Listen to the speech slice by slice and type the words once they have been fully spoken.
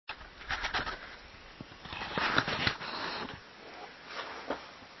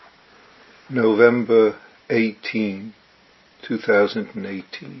November 18,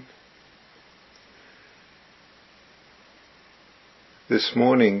 2018. This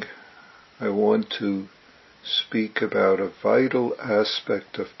morning I want to speak about a vital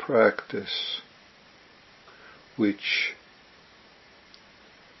aspect of practice which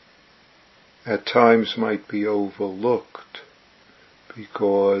at times might be overlooked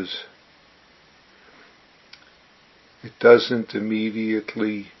because it doesn't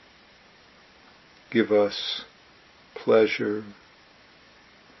immediately give us pleasure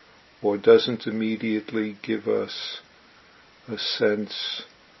or doesn't immediately give us a sense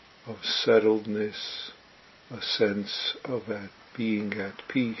of settledness, a sense of being at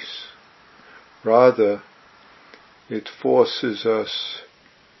peace. Rather, it forces us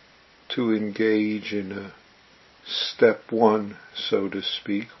to engage in a step one, so to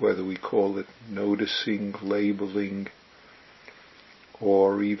speak, whether we call it noticing, labeling,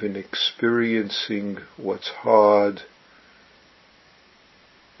 or even experiencing what's hard,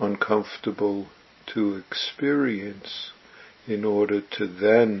 uncomfortable to experience in order to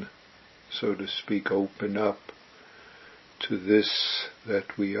then, so to speak, open up to this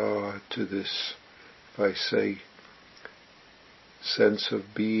that we are, to this, if I say, sense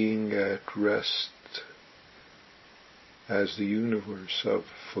of being at rest as the universe, of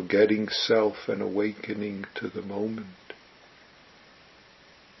forgetting self and awakening to the moment,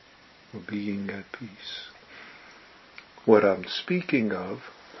 or being at peace. What I'm speaking of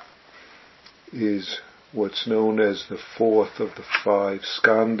is what's known as the fourth of the five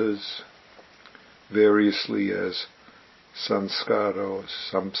skandhas, variously as sanskara or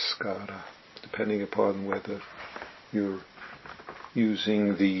samskara, depending upon whether you're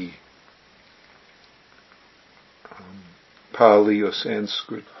using the Pali or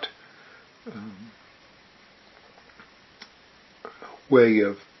Sanskrit way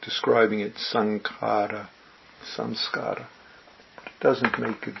of describing it, sankhara, samskara. It doesn't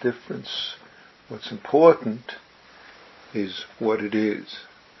make a difference. What's important is what it is.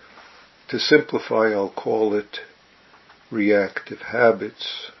 To simplify, I'll call it reactive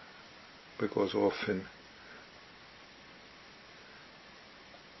habits, because often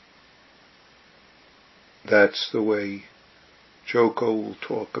that's the way Joko will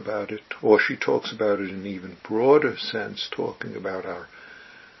talk about it, or she talks about it in an even broader sense, talking about our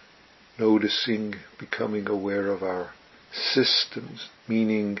noticing, becoming aware of our systems,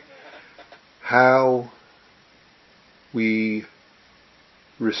 meaning how we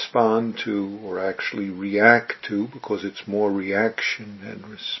respond to, or actually react to, because it's more reaction than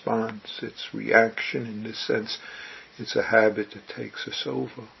response. It's reaction in this sense. It's a habit that takes us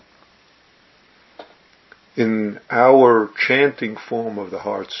over. In our chanting form of the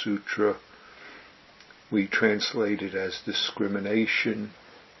Heart Sutra, we translate it as discrimination.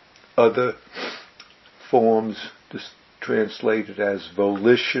 Other forms translate it as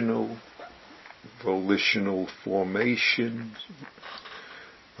volitional formations,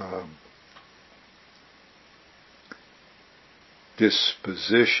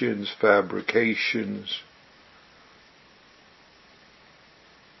 dispositions, fabrications.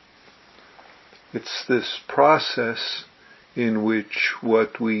 It's this process in which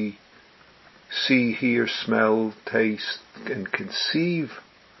what we see, hear, smell, taste, and conceive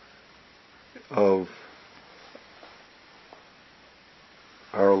of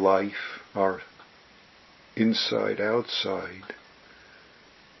our life, our inside-outside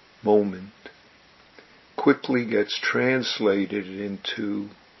moment, quickly gets translated into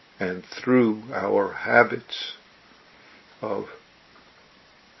and through our habits of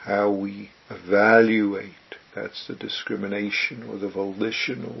how we evaluate. That's the discrimination or the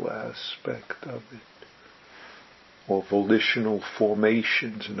volitional aspect of it. Or volitional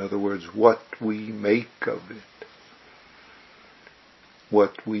formations, in other words, what we make of it.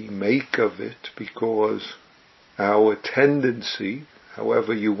 What we make of it, because our tendency,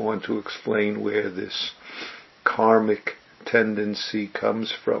 however you want to explain where this karmic tendency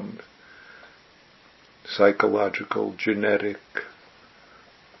comes from, psychological, genetic,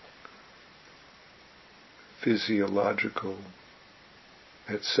 physiological,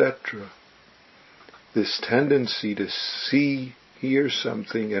 etc., this tendency to see, hear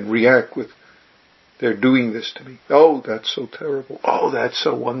something and react with, they're doing this to me. Oh, that's so terrible. Oh, that's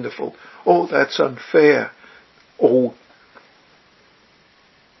so wonderful. Oh, that's unfair. Oh,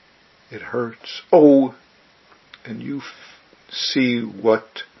 it hurts. Oh, and you see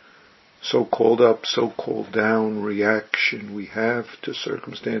what so-called up, so-called down reaction we have to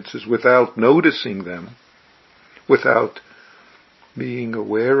circumstances without noticing them, without being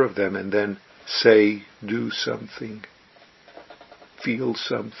aware of them, and then say, do something, feel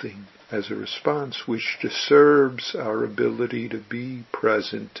something, as a response which disturbs our ability to be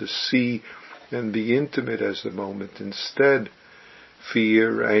present, to see and be intimate as the moment. Instead,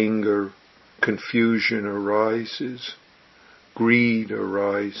 fear, anger, confusion arises. Greed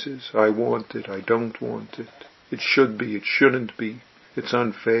arises. I want it, I don't want it. It should be, it shouldn't be. It's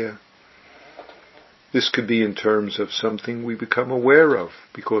unfair. This could be in terms of something we become aware of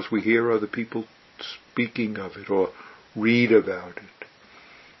because we hear other people speaking of it or read about it.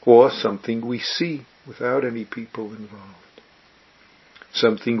 Or something we see without any people involved.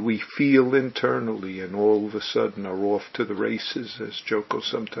 Something we feel internally and all of a sudden are off to the races, as Joko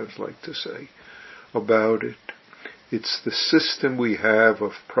sometimes like to say, about it. It's the system we have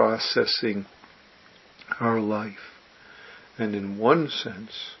of processing our life. And in one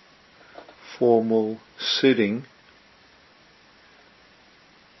sense, formal sitting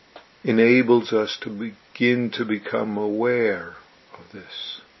enables us to begin to become aware of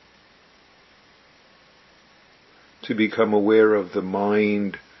this. To become aware of the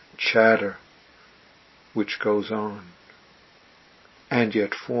mind chatter which goes on. And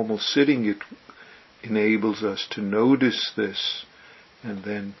yet formal sitting, it enables us to notice this and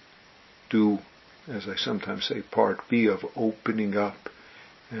then do, as I sometimes say, part B of opening up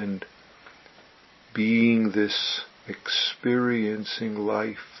and being this experiencing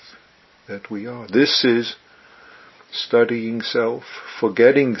life that we are. This is studying self,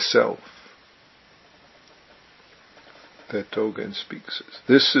 forgetting self, that Dogen speaks of.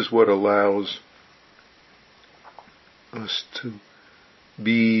 This is what allows us to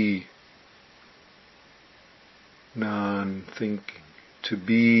be non-thinking, to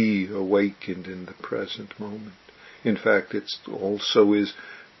be awakened in the present moment. In fact, it also is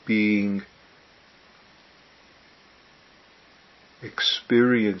being,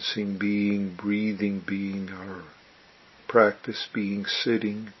 experiencing, being, breathing, being our practice, being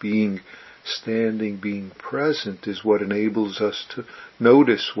sitting, being standing, being present is what enables us to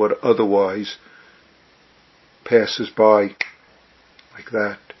notice what otherwise passes by like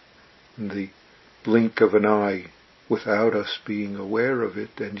that in the blink of an eye without us being aware of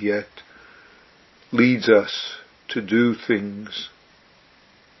it, and yet leads us to do things,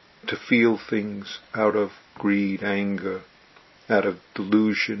 to feel things out of greed, anger, out of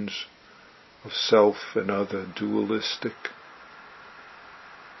delusions of self and other dualistic.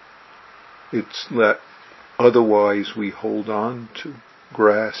 It's that otherwise we hold on to,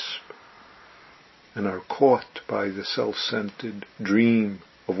 grasp, and are caught by the self-centered dream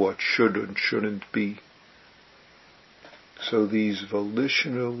of what should and shouldn't be. So these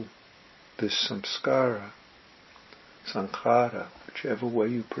volitional, this samskara, sankhara, whichever way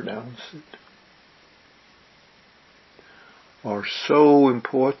you pronounce it, are so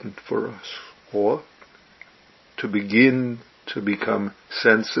important for us, or to begin to become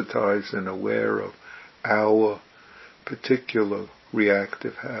sensitized and aware of our particular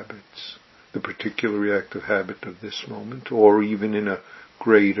reactive habits, the particular reactive habit of this moment, or even in a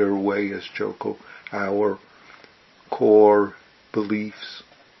greater way as Joko, our core beliefs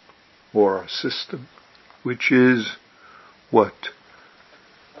or our system, which is what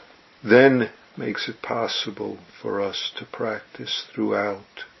then makes it possible for us to practice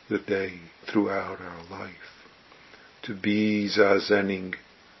throughout the day, throughout our life, to be zazening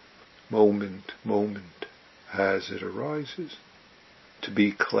moment as it arises, to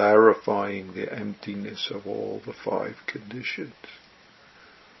be clarifying the emptiness of all the 5 conditions,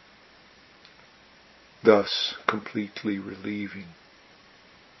 thus completely relieving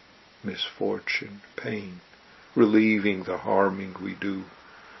misfortune, pain, relieving the harming we do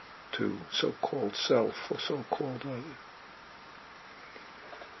to so-called self or so-called other.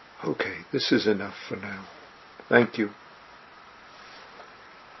 Okay, this is enough for now. Thank you.